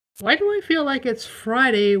Why do I feel like it's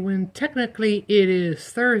Friday when technically it is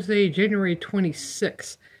Thursday, January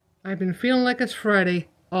 26th? I've been feeling like it's Friday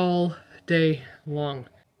all day long.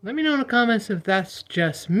 Let me know in the comments if that's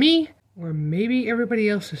just me or maybe everybody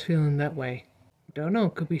else is feeling that way. Don't know,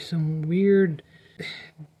 could be some weird...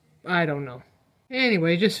 I don't know.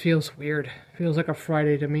 Anyway, it just feels weird. Feels like a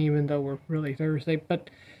Friday to me even though we're really Thursday.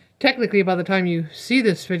 But technically by the time you see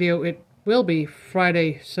this video it will be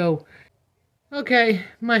Friday, so... Okay,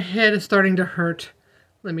 my head is starting to hurt.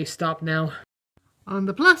 Let me stop now. On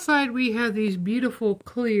the plus side, we have these beautiful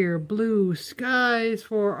clear blue skies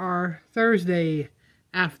for our Thursday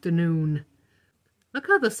afternoon. Look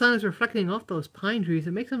how the sun is reflecting off those pine trees.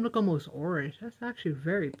 It makes them look almost orange. That's actually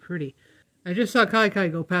very pretty. I just saw Kai Kai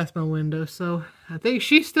go past my window, so I think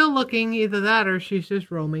she's still looking. Either that or she's just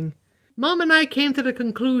roaming. Mom and I came to the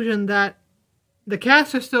conclusion that the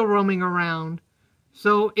cats are still roaming around.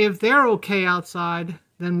 So if they're okay outside,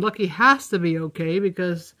 then Lucky has to be okay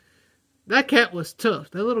because that cat was tough.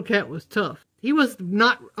 That little cat was tough. He was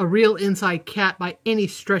not a real inside cat by any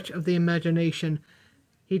stretch of the imagination.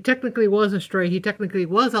 He technically was a stray. He technically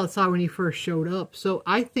was outside when he first showed up. So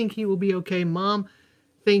I think he will be okay. Mom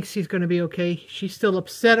thinks he's going to be okay. She's still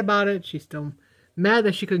upset about it. She's still mad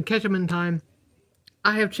that she couldn't catch him in time.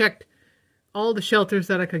 I have checked all the shelters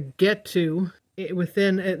that I could get to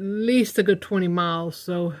within at least a good 20 miles,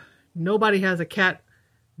 so nobody has a cat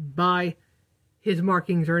by his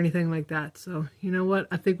markings or anything like that. So, you know what?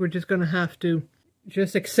 I think we're just going to have to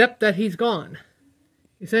just accept that he's gone.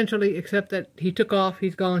 Essentially, accept that he took off,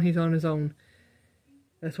 he's gone, he's on his own.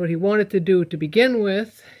 That's what he wanted to do to begin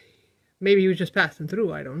with. Maybe he was just passing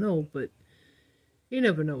through, I don't know, but you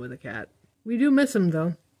never know with a cat. We do miss him,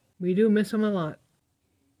 though. We do miss him a lot.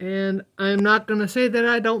 And I'm not going to say that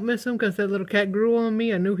I don't miss him because that little cat grew on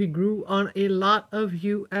me. I knew he grew on a lot of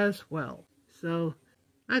you as well. So,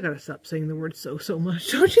 I gotta stop saying the word so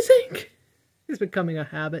much, don't you think? It's becoming a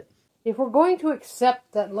habit. If we're going to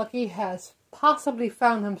accept that Lucky has possibly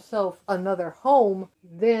found himself another home,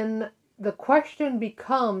 then the question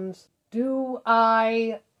becomes, do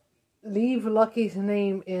I leave Lucky's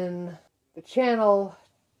name in the channel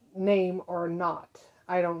name or not?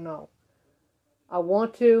 I don't know. I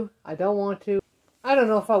want to. I don't want to. I don't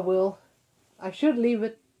know if I will. I should leave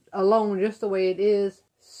it alone just the way it is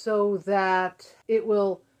so that it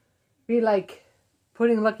will be like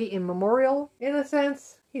putting Lucky in memorial in a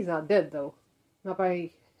sense. He's not dead though. Not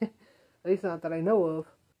by, at least not that I know of.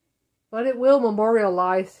 But it will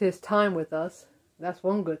memorialize his time with us. That's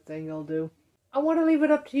one good thing it'll do. I want to leave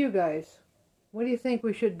it up to you guys. What do you think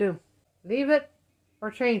we should do? Leave it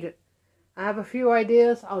or change it? I have a few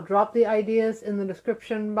ideas. I'll drop the ideas in the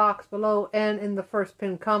description box below and in the first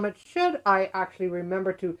pinned comment. Should I actually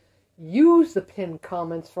remember to use the pinned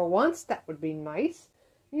comments for once, that would be nice.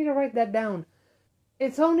 I need to write that down.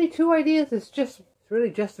 It's only 2 ideas. It's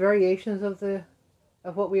really just variations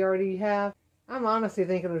of what we already have. I'm honestly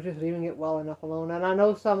thinking of just leaving it well enough alone. And I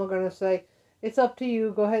know some are going to say, it's up to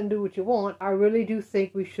you. Go ahead and do what you want. I really do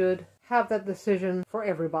think we should have that decision for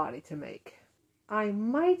everybody to make. I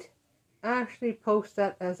might actually post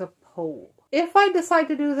that as a poll. If I decide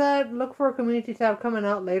to do that, look for a community tab coming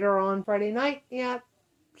out later on Friday night. Yeah,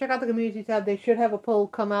 check out the community tab. They should have a poll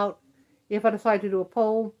come out if I decide to do a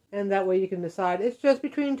poll, and that way you can decide. It's just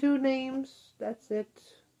between 2 names. That's it.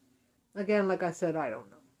 Again, like I said, I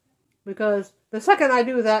don't know. Because the second I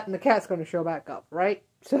do that, and the cat's going to show back up, right?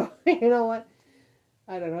 So, you know what?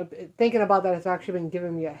 I don't know. Thinking about that has actually been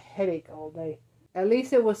giving me a headache all day. At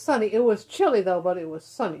least it was sunny. It was chilly though, but it was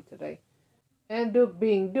sunny today. And Duke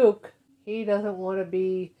being Duke, he doesn't want to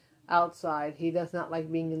be outside. He does not like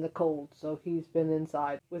being in the cold, so he's been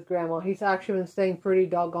inside with Grandma. He's actually been staying pretty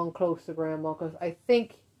doggone close to Grandma because I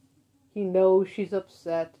think he knows she's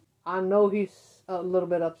upset. I know he's a little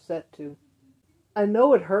bit upset too. I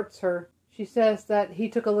know it hurts her. She says that he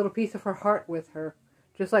took a little piece of her heart with her,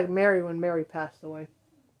 just like Mary when Mary passed away.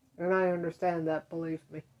 And I understand that, believe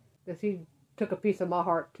me. Because he took a piece of my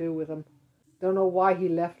heart too with him. Don't know why he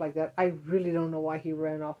left like that. I really don't know why he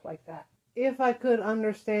ran off like that. If I could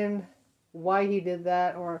understand why he did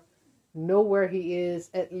that or know where he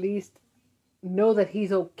is, at least know that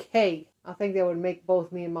he's okay, I think that would make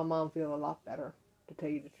both me and my mom feel a lot better, to tell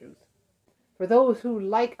you the truth. For those who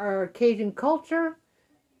like our Cajun culture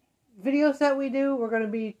videos that we do, we're going to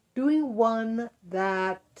be doing one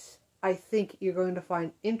that I think you're going to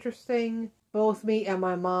find interesting. Both me and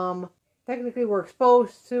my mom technically were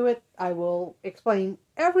exposed to it. I will explain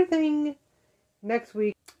everything next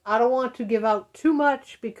week. I don't want to give out too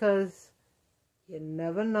much because you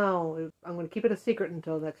never know. I'm going to keep it a secret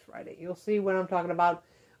until next Friday. You'll see what I'm talking about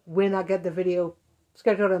when I get the video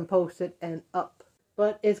scheduled and posted and up.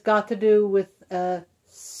 But it's got to do with a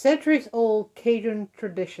centuries-old Cajun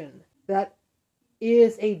tradition that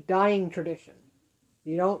is a dying tradition.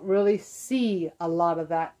 You don't really see a lot of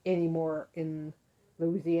that anymore in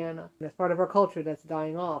Louisiana. That's part of our culture that's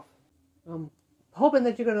dying off. I'm hoping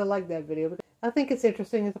that you're going to like that video, because I think it's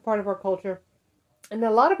interesting. It's a part of our culture. And a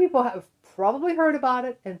lot of people have probably heard about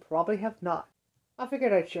it and probably have not. I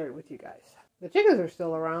figured I'd share it with you guys. The chickens are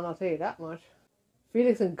still around, I'll tell you that much.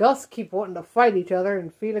 Felix and Gus keep wanting to fight each other,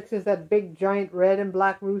 and Felix is that big giant red and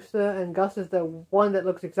black rooster, and Gus is the one that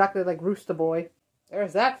looks exactly like Rooster Boy.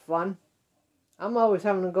 There's that fun. I'm always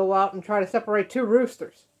having to go out and try to separate two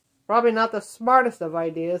roosters. Probably not the smartest of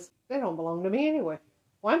ideas. They don't belong to me anyway.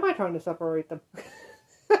 Why am I trying to separate them?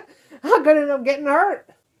 I'm going to end up getting hurt.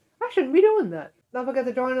 I shouldn't be doing that. Don't forget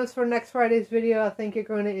to join us for next Friday's video. I think you're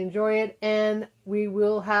going to enjoy it. And we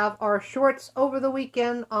will have our shorts over the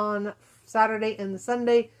weekend on Saturday and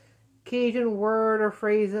Sunday. Cajun word or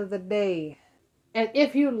phrase of the day. And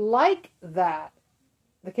if you like that,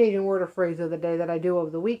 the Cajun word or phrase of the day that I do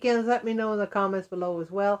over the weekends, let me know in the comments below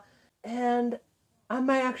as well. And I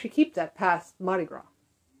might actually keep that past Mardi Gras,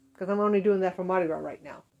 because I'm only doing that for Mardi Gras right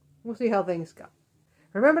now. We'll see how things go.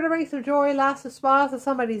 Remember to bring some joy, laughs, and smiles to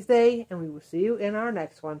somebody's day, and we will see you in our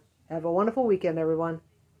next one. Have a wonderful weekend, everyone.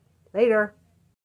 Later.